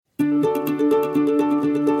I'm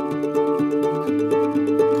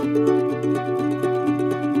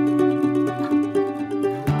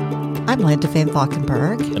Linda Van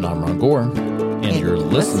Valkenburg. And I'm Ron Gore. And you're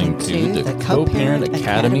listening to the Co-Parent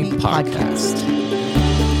Academy podcast.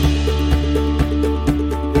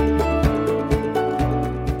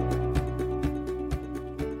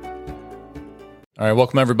 All right,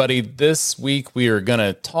 welcome everybody. This week we are going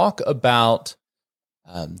to talk about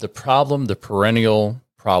the perennial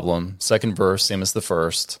problem. Second verse, same as the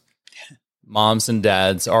first. Moms and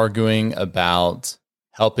dads arguing about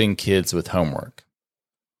helping kids with homework.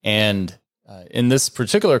 And in this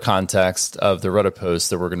particular context of the Reddit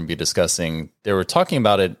post that we're going to be discussing, they were talking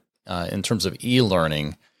about it in terms of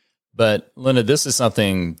e-learning. But Linda, this is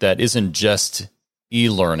something that isn't just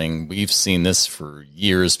e-learning. We've seen this for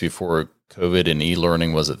years before COVID and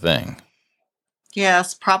e-learning was a thing.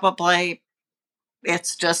 Yes, probably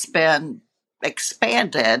it's just been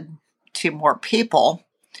expanded to more people,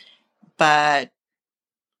 but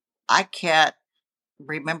I can't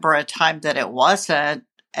remember a time that it wasn't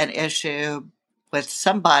an issue with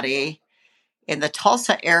somebody. In the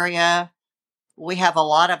Tulsa area, we have a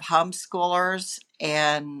lot of homeschoolers,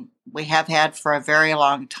 and we have had for a very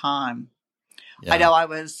long time. Yeah. I know I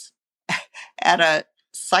was at a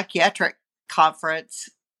psychiatric conference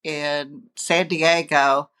in San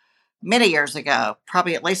Diego many years ago,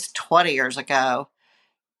 probably at least 20 years ago,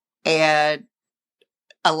 and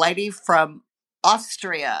a lady from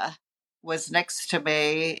Austria was next to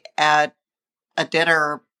me at a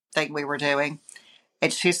dinner thing we were doing,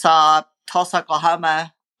 and she saw Tulsa,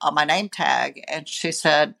 Oklahoma on my name tag, and she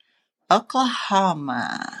said,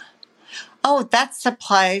 "Oklahoma. Oh, that's the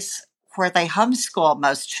place where they homeschool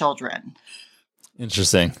most children."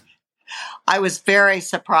 Interesting. I was very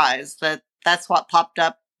surprised that that's what popped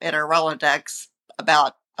up in her Rolodex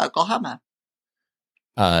about Oklahoma.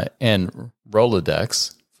 And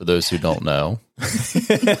Rolodex, for those who don't know.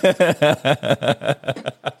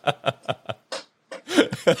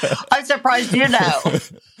 I'm surprised you know.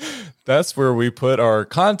 That's where we put our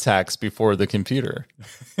contacts before the computer.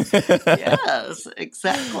 Yes,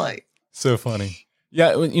 exactly. So funny.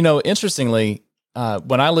 Yeah, interestingly,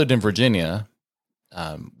 when I lived in Virginia,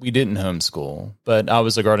 we didn't homeschool, but I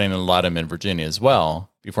was a guardian ad litem in Virginia as well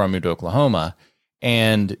before I moved to Oklahoma.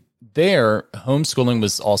 And there, homeschooling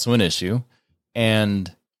was also an issue,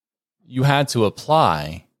 and you had to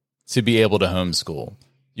apply to be able to homeschool.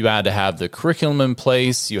 You had to have the curriculum in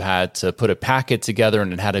place. You had to put a packet together,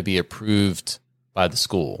 and it had to be approved by the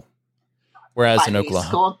school. Whereas by in the Oklahoma,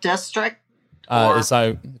 school district, if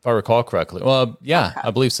I recall correctly, well, yeah, okay.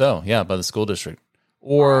 I believe so. Yeah, by the school district,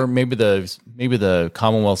 or maybe the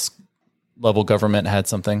Commonwealth level government had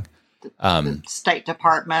something. The State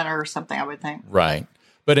Department or something, I would think. Right,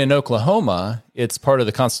 but in Oklahoma, it's part of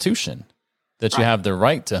the Constitution that you have the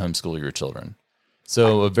right to homeschool your children.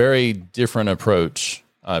 So a very different approach.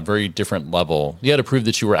 Very different level. You had to prove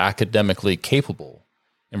that you were academically capable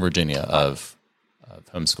in Virginia of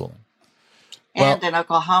homeschooling. And in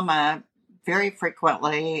Oklahoma, very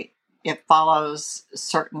frequently, it follows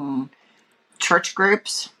certain church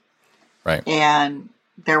groups. Right. And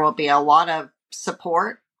there will be a lot of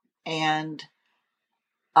support, and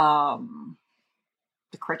the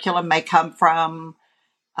curriculum may come from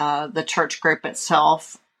the church group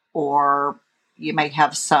itself, or you may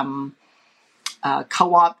have some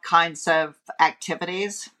co-op kinds of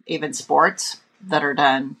activities, even sports, that are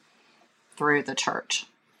done through the church.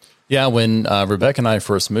 Yeah, when Rebecca and I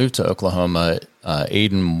first moved to Oklahoma,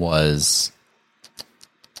 Aiden was,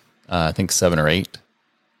 I think, 7 or 8,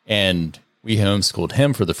 and we homeschooled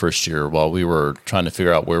him for the first year while we were trying to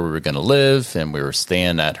figure out where we were going to live, and we were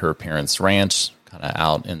staying at her parents' ranch, kind of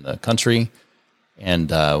out in the country, and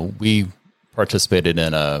we participated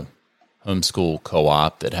in a homeschool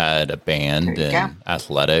co-op that had a band and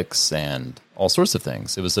athletics and all sorts of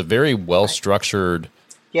things. It was a very well-structured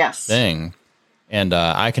thing. And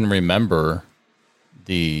I can remember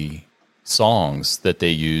the songs that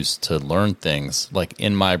they used to learn things like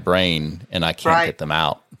in my brain, and I can't get them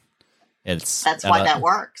out. That's why that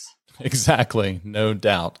works. Exactly. No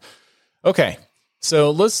doubt. Okay.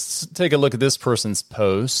 So let's take a look at this person's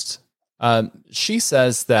post. She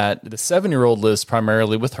says that the 7-year-old lives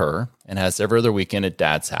primarily with her and has every other weekend at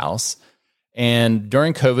dad's house. And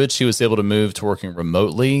during COVID, she was able to move to working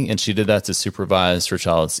remotely, and she did that to supervise her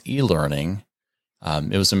child's e-learning.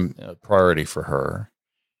 It was a priority for her.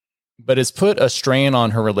 But it's put a strain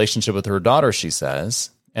on her relationship with her daughter, she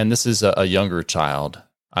says. And this is a younger child,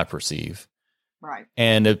 I perceive. Right.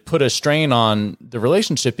 And it put a strain on the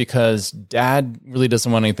relationship because dad really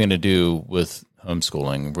doesn't want anything to do with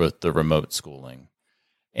homeschooling, with the remote schooling.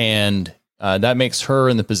 And that makes her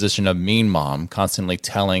in the position of mean mom, constantly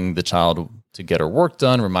telling the child to get her work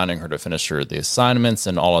done, reminding her to finish the assignments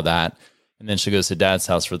and all of that. And then she goes to dad's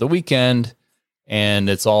house for the weekend, and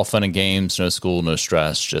it's all fun and games, no school, no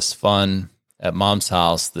stress, just fun. At mom's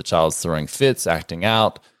house, the child's throwing fits, acting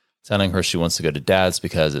out, telling her she wants to go to dad's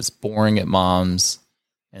because it's boring at mom's,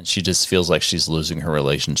 and she just feels like she's losing her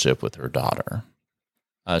relationship with her daughter.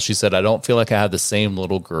 She said, I don't feel like I have the same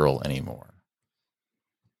little girl anymore.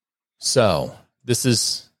 So this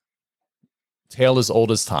is tale as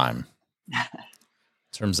old as time in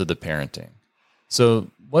terms of the parenting. So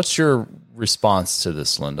what's your response to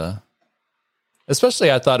this, Linda?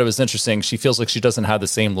 Especially, I thought it was interesting. She feels like she doesn't have the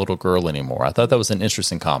same little girl anymore. I thought that was an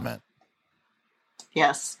interesting comment.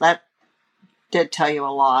 Yes, that did tell you a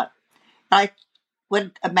lot. I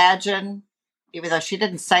would imagine, even though she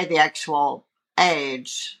didn't say the actual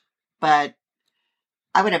age, but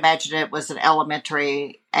I would imagine it was an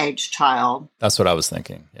elementary age child. That's what I was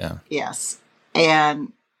thinking. Yeah. Yes.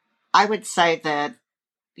 And I would say that,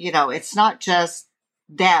 it's not just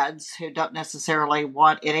dads who don't necessarily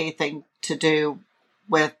want anything to do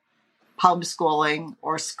with homeschooling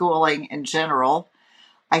or schooling in general.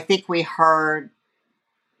 I think we heard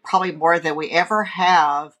probably more than we ever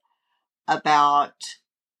have about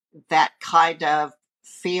that kind of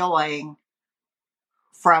feeling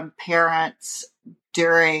from parents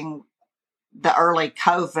during the early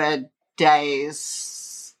COVID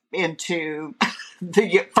days into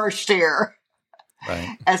the first year.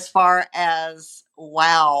 Right. As far as,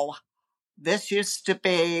 wow, this used to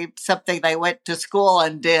be something they went to school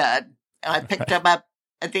and did. And I picked them up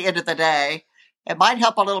at the end of the day. It might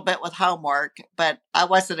help a little bit with homework, but I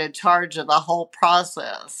wasn't in charge of the whole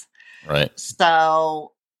process. Right.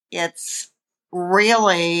 So it's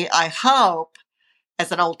really, I hope,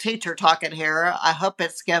 as an old teacher talking here, I hope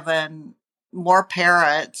it's given more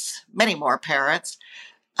parents, many more parents,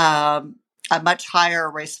 a much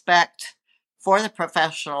higher respect for the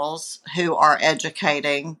professionals who are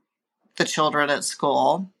educating the children at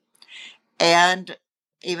school, and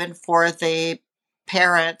even for the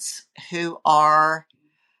parents who are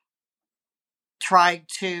trying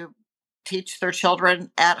to teach their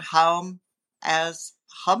children at home as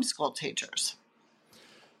homeschool teachers.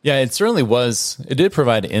 Yeah, it certainly was. It did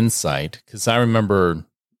provide insight, because I remember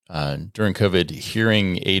during COVID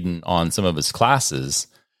hearing Aiden on some of his classes,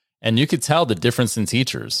 and you could tell the difference in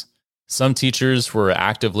teachers. Some teachers were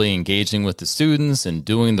actively engaging with the students and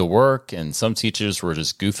doing the work, and some teachers were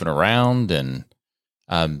just goofing around, and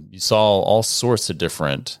you saw all sorts of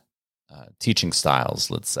different teaching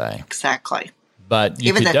styles, let's say. Exactly. But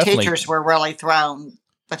even the teachers were really thrown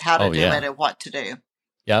with how to do it and what to do.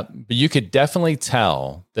 Yep. But you could definitely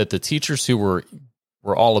tell that the teachers who were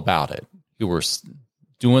all about it, who were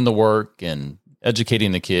doing the work and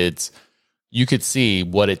educating the kids, you could see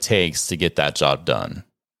what it takes to get that job done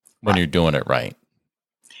when you're doing it right.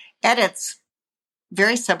 And it's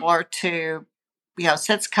very similar to,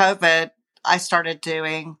 since COVID, I started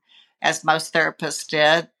doing, as most therapists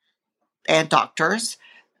did, and doctors,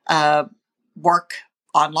 work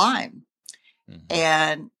online. Mm-hmm.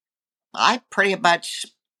 And I pretty much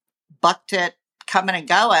bucked it coming and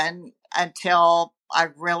going until I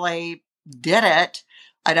really did it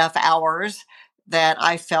enough hours that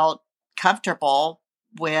I felt comfortable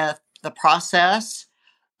with the process,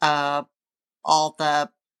 all the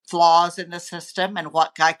flaws in the system and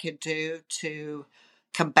what I could do to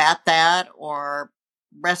combat that or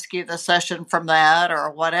rescue the session from that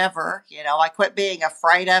or whatever. I quit being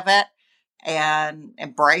afraid of it and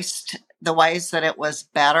embraced the ways that it was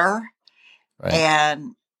better. Right.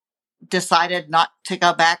 And decided not to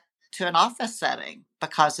go back to an office setting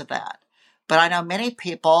because of that. But I know many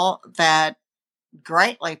people that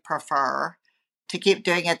greatly prefer to keep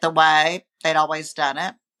doing it the way they'd always done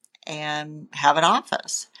it and have an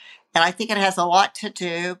office. And I think it has a lot to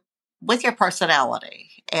do with your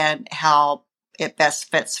personality and how it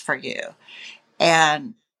best fits for you.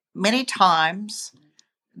 And many times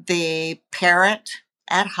the parent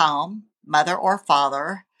at home, mother or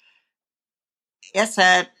father,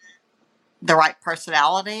 isn't the right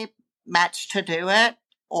personality match to do it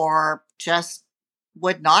or just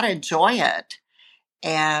would not enjoy it.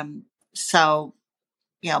 And so,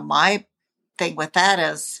 my thing with that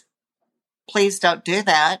is please don't do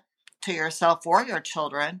that to yourself or your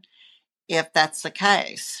children if that's the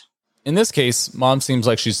case. In this case, mom seems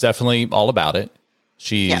like she's definitely all about it.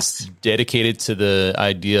 She's dedicated to the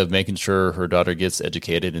idea of making sure her daughter gets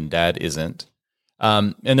educated and dad isn't.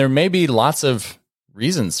 And there may be lots of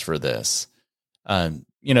reasons for this.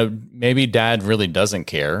 Maybe dad really doesn't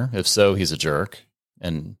care. If so, he's a jerk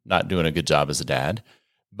and not doing a good job as a dad.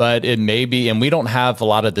 But it may be, and we don't have a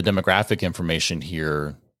lot of the demographic information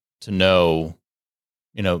here to know,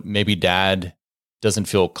 maybe dad doesn't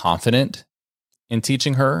feel confident in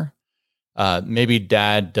teaching her. Maybe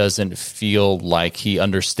dad doesn't feel like he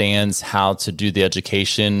understands how to do the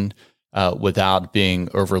education without being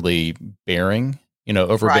overly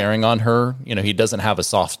overbearing on her. He doesn't have a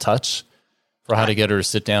soft touch for how to get her to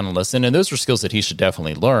sit down and listen. And those are skills that he should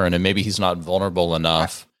definitely learn. And maybe he's not vulnerable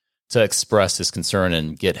enough to express his concern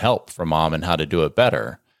and get help from mom and how to do it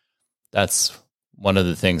better. That's one of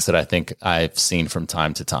the things that I think I've seen from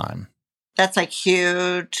time to time. That's a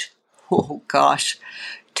huge,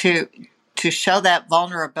 to show that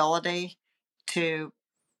vulnerability to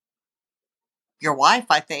your wife,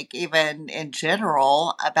 I think, even in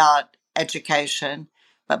general about education,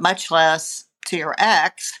 but much less to your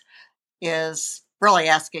ex, is really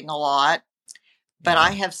asking a lot. But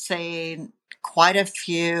I have seen quite a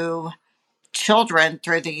few children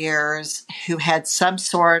through the years who had some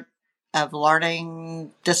sort of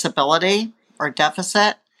learning disability or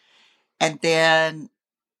deficit. And then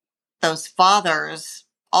those fathers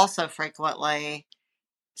also frequently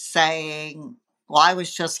saying, well, I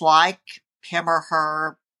was just like him or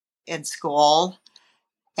her in school,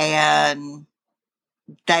 and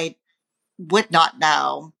they would not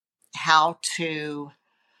know how to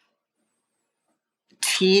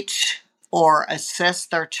teach or assist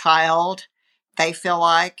their child, they feel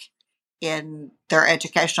like, in their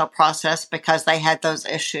educational process because they had those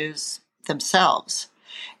issues themselves.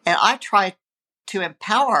 And I try to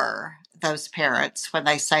empower those parents when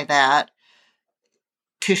they say that,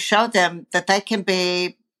 to show them that they can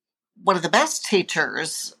be one of the best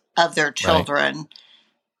teachers of their children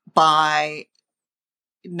by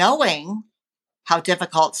knowing how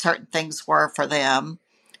difficult certain things were for them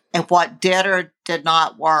and what did or did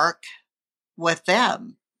not work with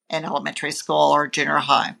them in elementary school or junior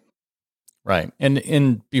high. Right.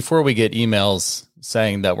 And before we get emails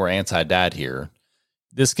saying that we're anti-dad here,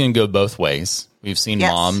 this can go both ways. We've seen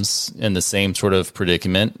moms in the same sort of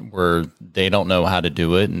predicament where they don't know how to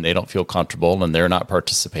do it and they don't feel comfortable and they're not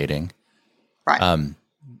participating. Right.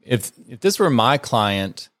 If this were my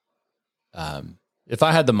client, if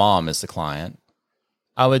I had the mom as the client,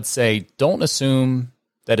 I would say, don't assume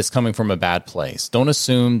that it's coming from a bad place. Don't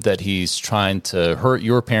assume that he's trying to hurt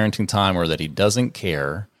your parenting time or that he doesn't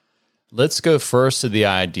care. Let's go first to the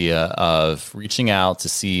idea of reaching out to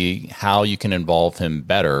see how you can involve him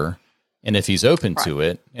better and if he's open to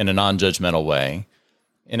it in a non-judgmental way.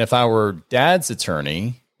 And if I were dad's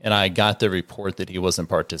attorney and I got the report that he wasn't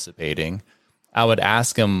participating, I would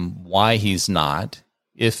ask him why he's not,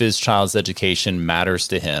 if his child's education matters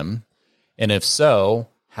to him, and if so,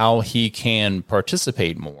 how he can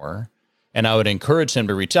participate more. And I would encourage him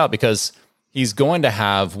to reach out because he's going to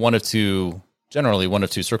have generally one of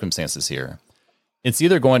two circumstances here. It's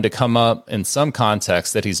either going to come up in some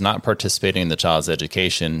context that he's not participating in the child's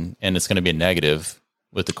education and it's going to be a negative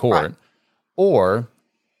with the court, or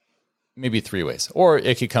maybe three ways. Or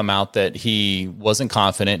it could come out that he wasn't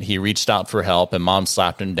confident, he reached out for help and mom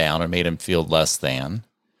slapped him down and made him feel less than.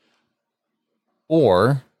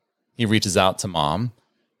 Or he reaches out to mom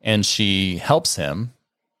and she helps him,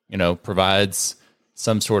 provides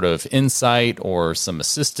some sort of insight or some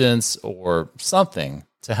assistance or something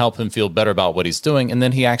to help him feel better about what he's doing. And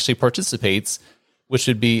then he actually participates, which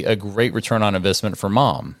would be a great return on investment for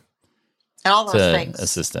mom. And all those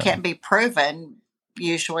things can be proven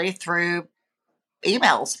usually through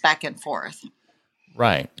emails back and forth.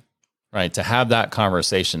 Right. To have that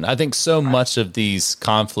conversation. I think so much of these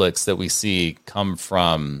conflicts that we see come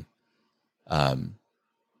from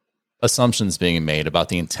assumptions being made about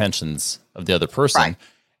the intentions of the other person. Right.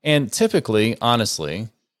 And typically, honestly,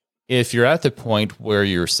 if you're at the point where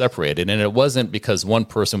you're separated, and it wasn't because one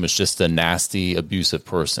person was just a nasty, abusive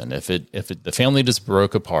person, if the family just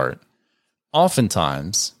broke apart,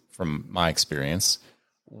 oftentimes, from my experience,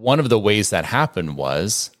 one of the ways that happened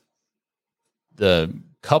was the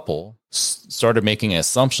couple started making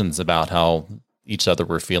assumptions about how each other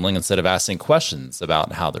were feeling instead of asking questions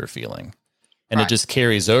about how they're feeling. And it just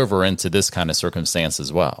carries over into this kind of circumstance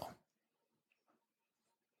as well.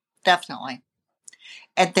 Definitely.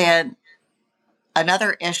 And then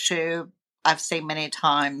another issue I've seen many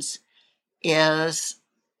times is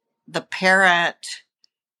the parent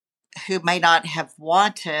who may not have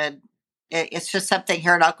wanted, it's just something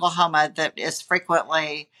here in Oklahoma that is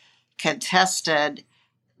frequently contested,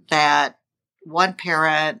 that one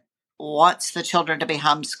parent wants the children to be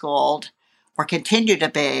homeschooled or continue to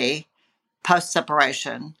be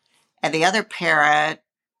post-separation, and the other parent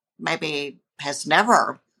maybe has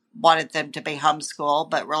never wanted them to be homeschooled,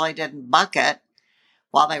 but really didn't buck it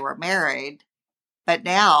while they were married, but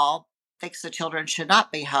now thinks the children should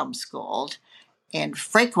not be homeschooled. And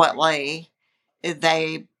frequently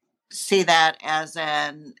they see that as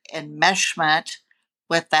an enmeshment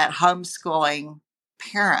with that homeschooling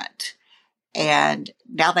parent. And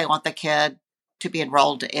now they want the kid to be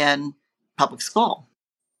enrolled in public school.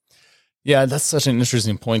 Yeah, that's such an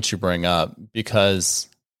interesting point you bring up because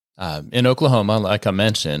in Oklahoma, like I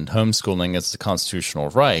mentioned, homeschooling is a constitutional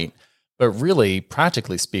right, but really,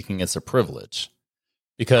 practically speaking, it's a privilege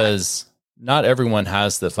because not everyone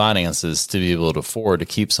has the finances to be able to afford to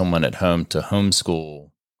keep someone at home to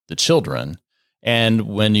homeschool the children. And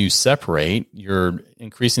when you separate, you're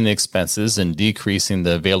increasing the expenses and decreasing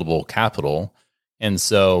the available capital. And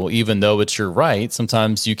so even though it's your right,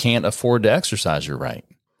 sometimes you can't afford to exercise your right.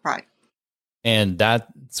 Right. And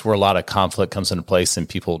that's where a lot of conflict comes into place and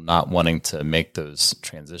people not wanting to make those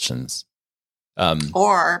transitions.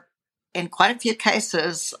 Or in quite a few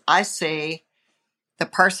cases, I see the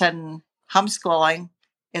person homeschooling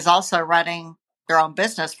is also running their own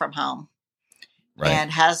business from home. Right.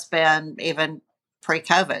 And has been even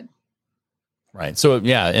pre-COVID. Right. So,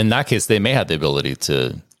 yeah, in that case, they may have the ability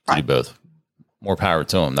to do both. More power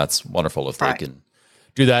to them. That's wonderful if they can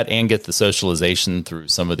do that and get the socialization through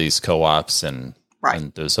some of these co-ops and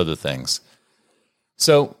those other things.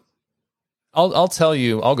 So I'll tell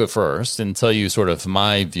you, I'll go first and tell you sort of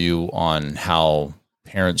my view on how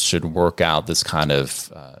parents should work out this kind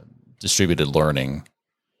of distributed learning.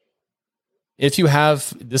 If you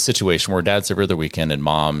have this situation where dad's every other weekend and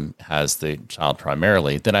mom has the child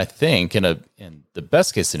primarily, then I think in the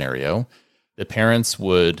best case scenario, the parents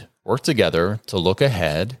would work together to look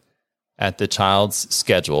ahead at the child's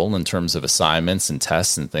schedule in terms of assignments and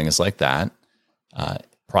tests and things like that,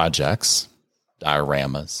 projects,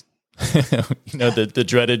 dioramas, the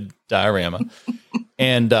dreaded diorama,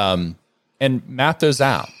 and map those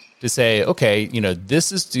out to say, okay,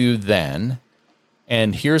 this is due then.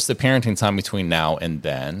 And here's the parenting time between now and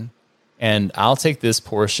then. And I'll take this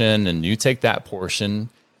portion and you take that portion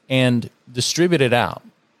and distribute it out.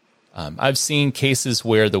 I've seen cases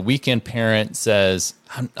where the weekend parent says,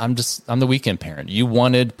 I'm the weekend parent. You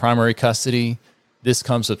wanted primary custody. This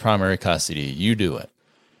comes with primary custody. You do it.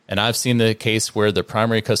 And I've seen the case where the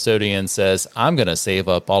primary custodian says, I'm going to save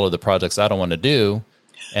up all of the projects I don't want to do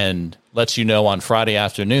and let you know on Friday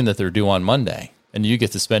afternoon that they're due on Monday. And you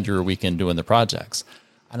get to spend your weekend doing the projects.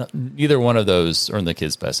 Neither one of those are in the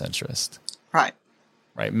kid's best interest. Right.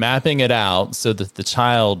 Right. Mapping it out so that the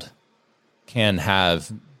child can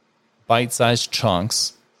have bite-sized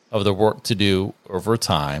chunks of the work to do over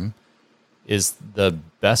time is the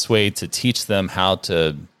best way to teach them how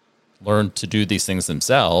to learn to do these things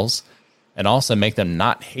themselves and also make them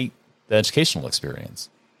not hate the educational experience.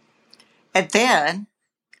 And then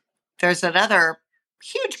there's another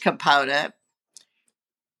huge component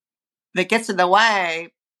that gets in the way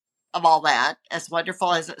of all that, as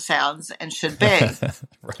wonderful as it sounds and should be.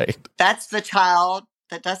 Right. That's the child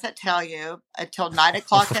that doesn't tell you until 9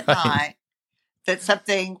 o'clock at night that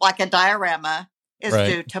something like a diorama is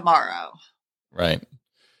due tomorrow. Right.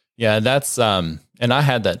 Yeah, that's, and I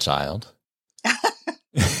had that child.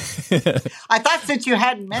 I thought since you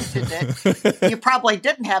hadn't mentioned it, you probably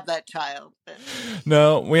didn't have that child.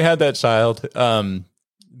 No, we had that child.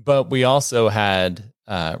 But we also had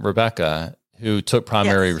Rebecca, who took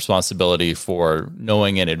primary responsibility for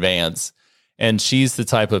knowing in advance. And she's the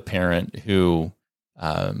type of parent who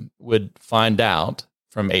would find out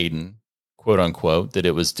from Aiden, quote unquote, that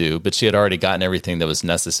it was due, but she had already gotten everything that was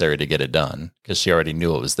necessary to get it done because she already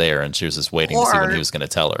knew it was there and she was just waiting to see when he was going to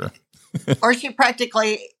tell her. Or she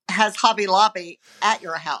practically has Hobby Lobby at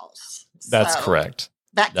your house. That's correct.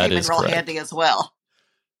 That came in real handy as well.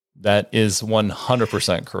 That is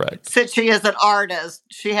 100% correct. Since she is an artist,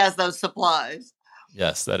 she has those supplies.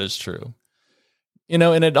 Yes, that is true.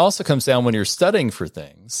 And it also comes down when you're studying for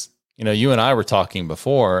things. You and I were talking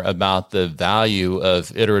before about the value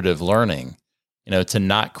of iterative learning, to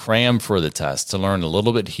not cram for the test, to learn a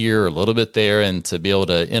little bit here, a little bit there, and to be able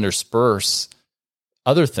to intersperse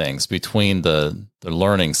other things between the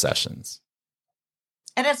learning sessions.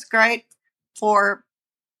 And it's great for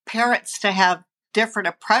parents to have different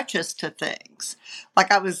approaches to things.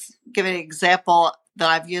 Like I was giving an example that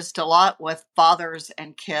I've used a lot with fathers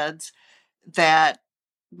and kids, that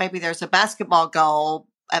maybe there's a basketball goal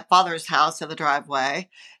at father's house in the driveway,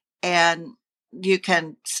 and you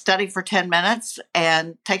can study for 10 minutes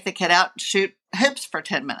and take the kid out and shoot hoops for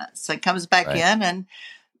 10 minutes. So it comes back in and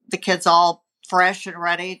the kid's all fresh and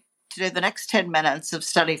ready to do the next 10 minutes of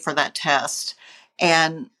study for that test.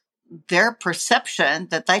 And their perception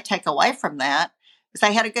that they take away from that is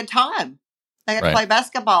they had a good time. They had to play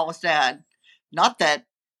basketball with Dad. Not that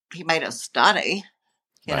he made us study,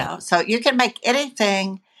 you know. So you can make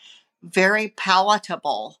anything very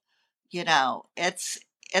palatable. You know, it's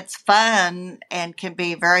fun and can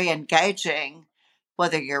be very engaging,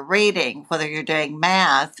 whether you're reading, whether you're doing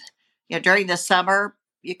math. You know, during the summer,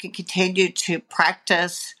 you can continue to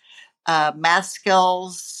practice math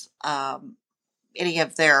skills, any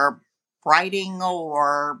of their writing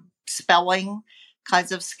or spelling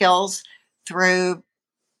kinds of skills through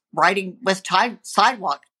writing with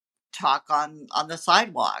sidewalk talk on the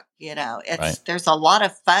sidewalk. You know, there's a lot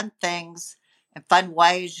of fun things and fun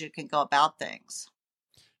ways you can go about things.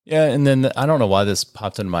 Yeah. And then I don't know why this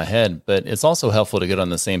popped into my head, but it's also helpful to get on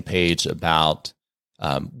the same page about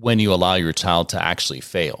when you allow your child to actually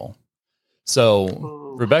fail.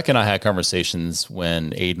 So Rebecca and I had conversations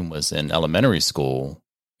when Aiden was in elementary school,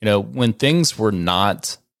 you know, when things were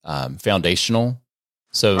not foundational.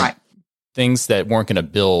 So things that weren't going to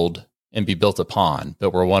build and be built upon,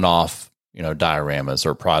 but were one-off, you know, dioramas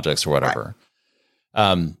or projects or whatever.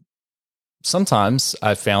 Sometimes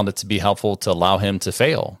I found it to be helpful to allow him to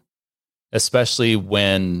fail, especially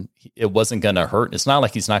when it wasn't going to hurt. It's not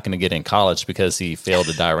like he's not going to get in college because he failed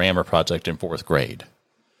a diorama project in 4th grade.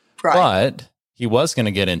 But he was going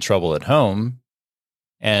to get in trouble at home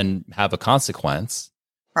and have a consequence.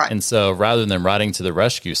 And so rather than riding to the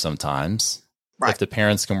rescue sometimes, if the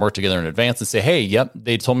parents can work together in advance and say, hey, yep,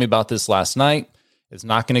 they told me about this last night. It's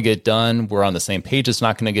not going to get done. We're on the same page. It's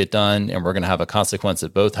not going to get done. And we're going to have a consequence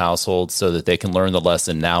at both households so that they can learn the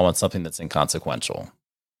lesson now on something that's inconsequential.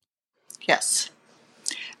 Yes.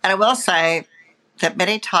 And I will say that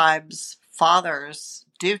many times fathers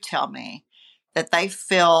do tell me that they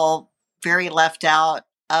feel very left out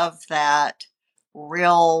of that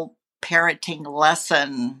real parenting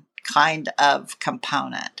lesson kind of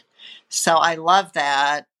component. So I love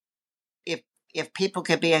that if people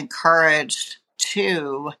could be encouraged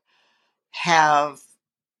to have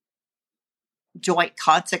joint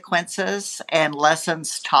consequences and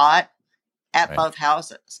lessons taught at both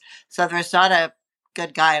houses. So there's not a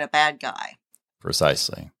good guy and a bad guy.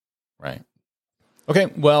 Precisely. Right. Okay.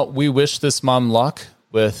 Well, we wish this mom luck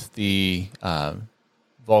with the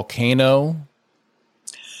volcano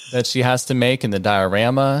that she has to make and the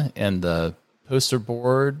diorama and the poster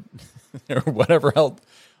board or whatever else,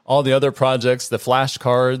 all the other projects, the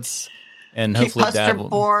flashcards, and hopefully Dad will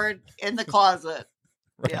board in the closet.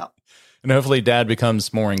 Yeah. And hopefully Dad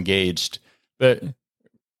becomes more engaged. But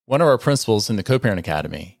one of our principles in the Co-Parent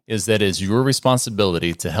Academy is that it's your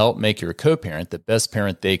responsibility to help make your co-parent the best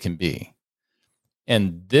parent they can be.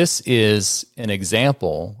 And this is an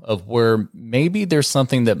example of where maybe there's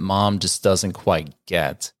something that mom just doesn't quite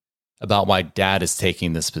get about why Dad is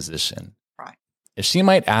taking this position. Right. If she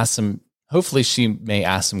might ask some, hopefully she may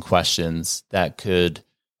ask some questions that could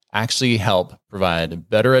actually help provide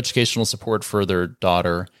better educational support for their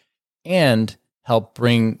daughter and help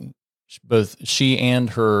bring both she and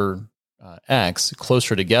her ex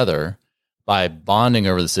closer together by bonding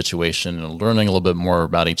over the situation and learning a little bit more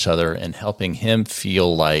about each other and helping him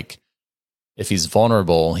feel like if he's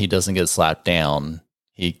vulnerable, he doesn't get slapped down,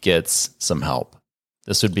 he gets some help.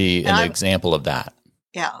 This would be an example of that.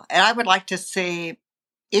 Yeah. And I would like to see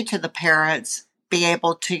each of the parents be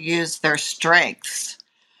able to use their strengths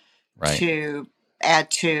to add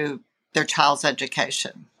to their child's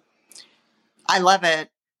education. I love it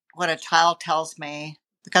when a child tells me,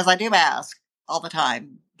 because I do ask all the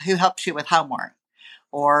time, who helps you with homework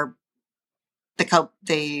or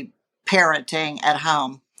the parenting at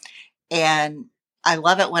home. And I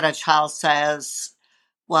love it when a child says,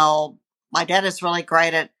 well, my dad is really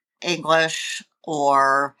great at English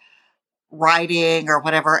or writing or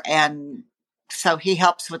whatever. And so he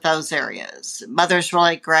helps with those areas. Mother's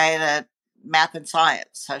really great at math and science.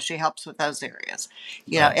 So she helps with those areas.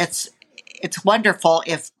 You know, it's wonderful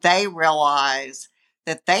if they realize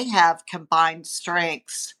that they have combined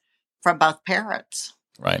strengths from both parents.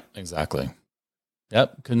 Right. Exactly.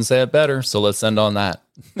 Yep. Couldn't say it better. So let's end on that.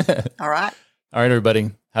 All right. All right, everybody.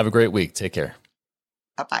 Have a great week. Take care.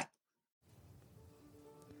 Bye-bye.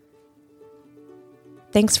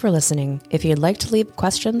 Thanks for listening. If you'd like to leave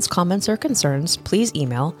questions, comments, or concerns, please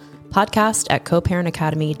email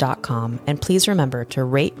podcast@coparentacademy.com. And please remember to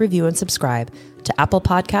rate, review, and subscribe to Apple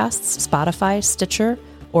Podcasts, Spotify, Stitcher,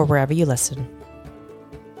 or wherever you listen.